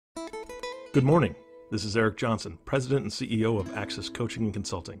Good morning. This is Eric Johnson, President and CEO of Access Coaching and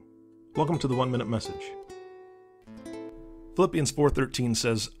Consulting. Welcome to the 1 Minute Message. Philippians 4:13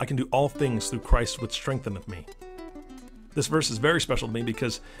 says, "I can do all things through Christ which strengtheneth me." This verse is very special to me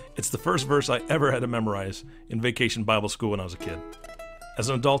because it's the first verse I ever had to memorize in vacation Bible school when I was a kid. As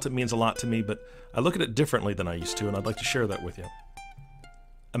an adult, it means a lot to me, but I look at it differently than I used to, and I'd like to share that with you.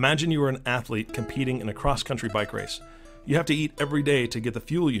 Imagine you were an athlete competing in a cross-country bike race. You have to eat every day to get the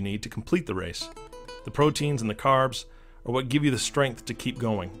fuel you need to complete the race. The proteins and the carbs are what give you the strength to keep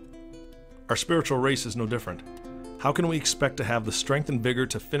going. Our spiritual race is no different. How can we expect to have the strength and vigor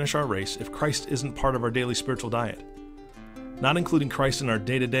to finish our race if Christ isn't part of our daily spiritual diet? Not including Christ in our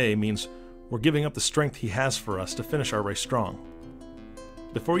day-to-day means we're giving up the strength He has for us to finish our race strong.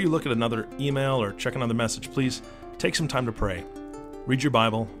 Before you look at another email or check another message, please take some time to pray. Read your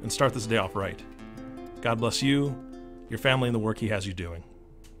Bible and start this day off right. God bless you, your family, and the work He has you doing.